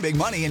big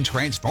money and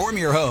transform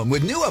your home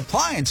with new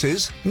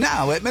appliances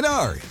now at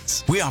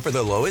Menards. We offer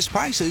the lowest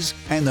prices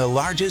and the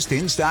largest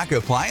in-stock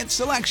appliance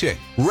selection.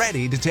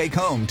 Ready to take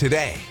home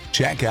today.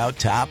 Check out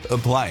top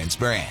appliance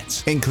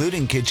brands,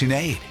 including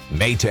KitchenAid,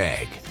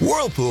 Maytag,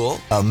 Whirlpool,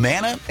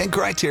 Amana, and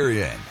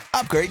Criterion.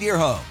 Upgrade your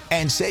home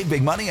and save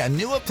big money on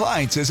new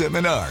appliances at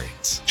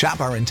Menards. Shop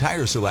our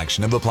entire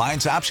selection of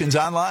appliance options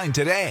online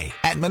today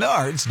at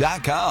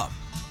Menards.com.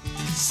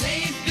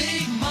 Save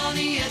big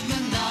money at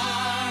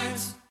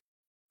Menards.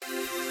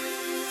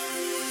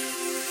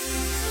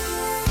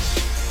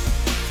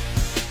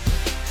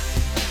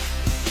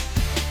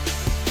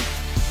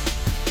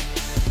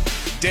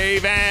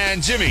 Dave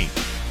and Jimmy.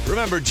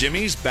 Remember,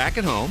 Jimmy's back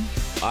at home.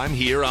 I'm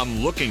here.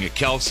 I'm looking at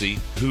Kelsey,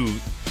 who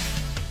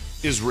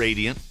is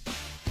radiant.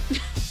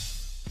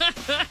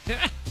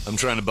 I'm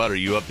trying to butter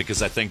you up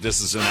because I think this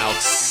is an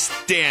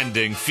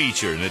outstanding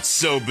feature, and it's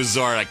so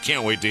bizarre. I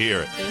can't wait to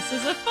hear it. This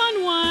is a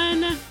fun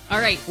one. All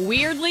right,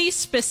 weirdly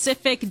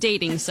specific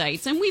dating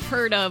sites, and we've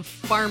heard of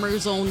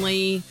Farmers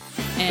Only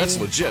and That's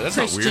legit. That's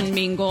not Christian weird.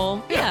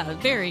 Mingle. Yeah,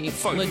 very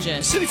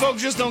legit. City folk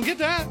just don't get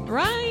that.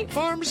 Right?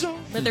 Farmers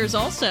Only. But there's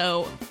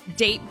also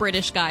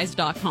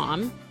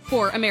datebritishguys.com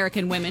for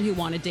American women who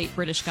want to date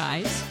British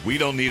guys. We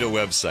don't need a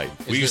website.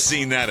 We've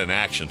seen that in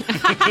action.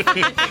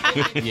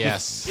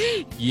 Yes.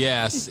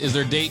 Yes. Is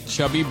there date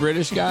chubby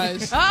British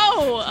guys?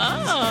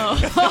 Oh.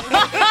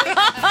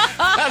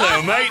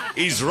 Hello, mate.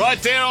 He's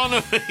right there on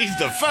the... He's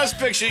the first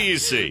picture you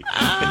see.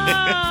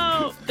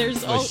 Oh.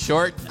 There's With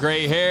short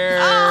gray hair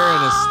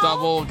and a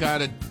stubble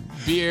kind of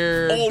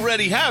beard.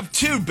 Already have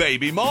 2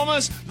 baby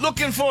mamas,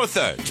 looking for a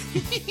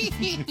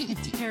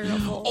 3rd.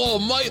 terrible. Oh,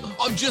 mate,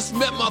 I've just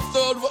met my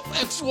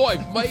 3rd ex-wife,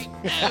 mate.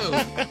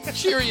 Oh,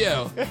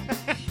 cheerio.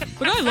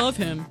 But I love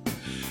him.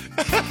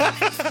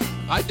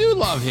 I do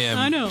love him.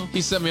 I know.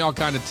 He sent me all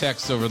kind of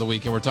texts over the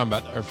weekend. We're talking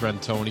about our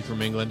friend Tony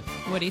from England.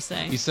 What'd he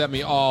say? He sent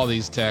me all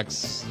these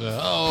texts.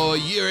 A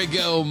year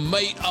ago,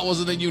 mate, I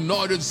was in the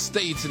United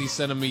States. And he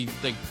sent me,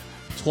 like,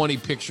 20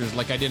 pictures.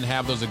 Like I didn't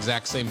have those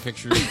exact same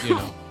pictures, you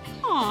know.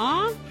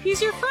 Aw,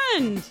 he's your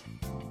friend.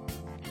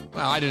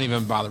 Well, I didn't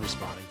even bother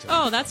responding to him.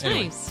 Oh, that's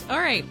Anyway. nice. All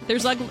right,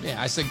 there's ugly.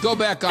 Yeah, I said go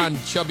back on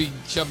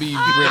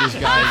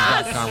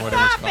chubbybritishguys.com,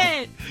 whatever it's Stop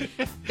called.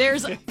 it!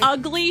 There's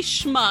ugly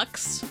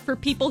schmucks for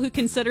people who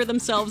consider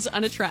themselves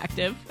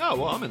unattractive. Oh,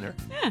 well, I'm in there.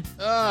 Yeah,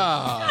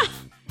 Oh.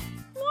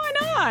 why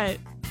not?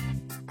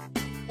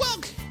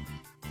 Well,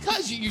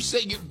 because you're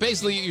saying,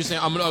 basically you're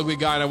saying I'm an ugly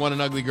guy and I want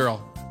an ugly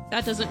girl.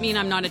 That doesn't mean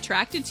I'm not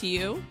attracted to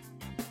you.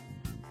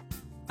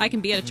 I can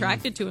be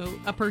attracted to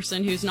a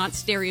person who's not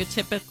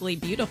stereotypically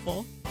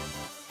beautiful.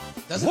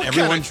 Doesn't What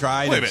everyone kind of-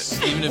 try Wait a to,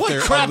 minute. even if What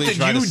they're crap ugly, did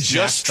try you to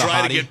just snatch the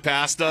try to hottie? get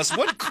past us?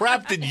 What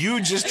crap did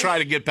you just try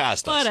to get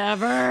past us?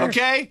 Whatever.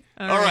 Okay?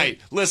 All All right. right.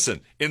 Listen,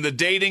 in the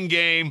dating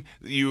game,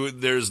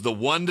 there's the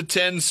 1 to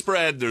 10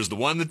 spread, there's the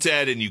 1 to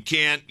 10, and you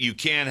can't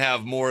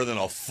have more than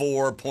a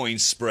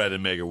 4-point spread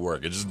and make it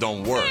work. It just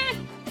don't work.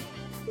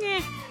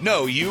 Eh.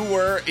 No, you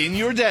were in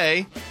your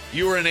day,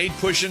 you were an 8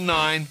 pushing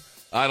 9.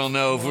 I don't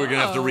know if we're gonna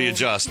have to Whoa.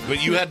 readjust,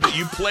 but you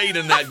played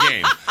in that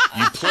game.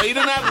 You played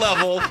in that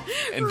level,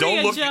 and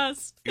don't look.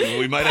 Readjust.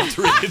 We might have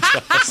to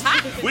readjust.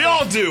 We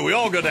all do. We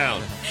all go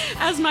down.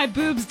 As my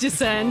boobs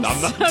descend,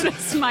 I'm not- so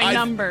does my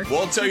number.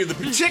 Won't tell you the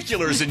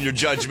particulars in your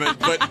judgment,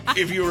 but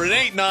if you were an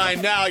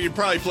 8-9 now, you're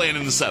probably playing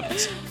in the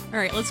 7s. All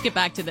right, let's get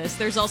back to this.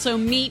 There's also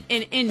Meet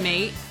an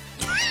Inmate,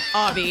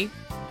 Obby.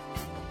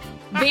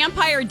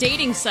 Vampire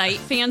dating site,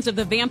 fans of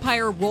the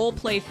vampire role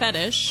play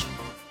fetish.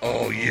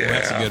 Oh yeah,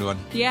 That's a good one.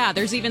 Yeah,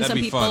 there's even That'd some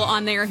be people fun.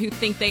 on there who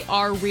think they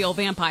are real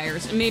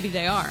vampires. And maybe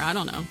they are. I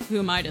don't know. Who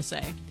am I to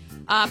say?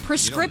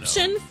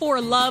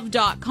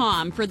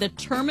 Prescriptionforlove.com for the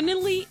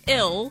terminally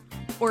ill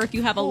or if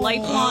you have a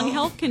lifelong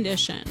health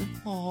condition.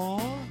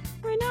 Aww.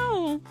 I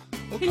know.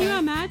 Can you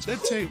imagine?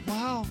 That's a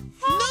wow.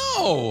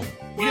 No.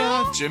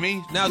 Yeah,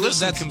 Jimmy. Now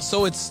listen, that's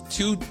so it's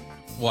two.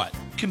 What?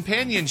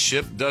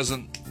 companionship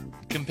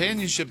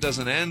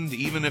doesn't end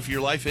even if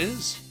your life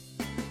is.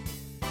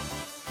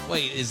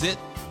 Wait, is it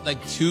like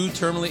 2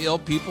 terminally ill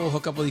people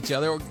hook up with each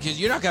other? Because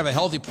you're not gonna have a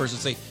healthy person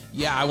say,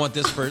 "Yeah, I want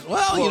this person."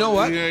 Well, you know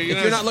what? yeah, you if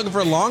know, you're not looking for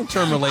a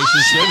long-term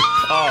relationship,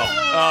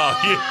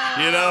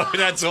 You know,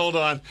 that's hold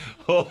on.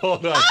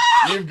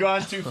 You've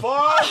gone too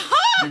far.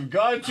 You've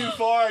gone too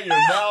far. You're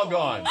now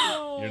gone.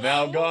 You're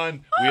now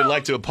gone. We'd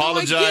like to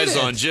apologize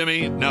it. on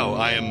Jimmy. No,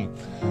 I am.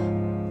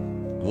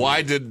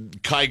 Why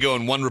did Kygo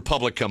and One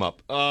Republic come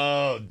up?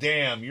 Oh,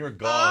 damn, you're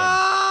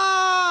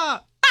gone.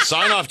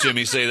 Sign off,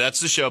 Jimmy. Say that's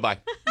the show. Bye.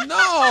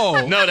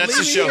 no, No, that's Leave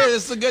the me show. Here.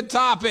 This is a good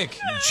topic.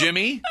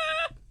 Jimmy,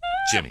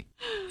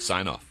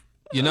 sign off.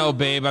 You know,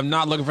 babe, I'm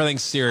not looking for anything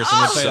serious.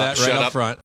 I'm gonna say that Shut right up. up front.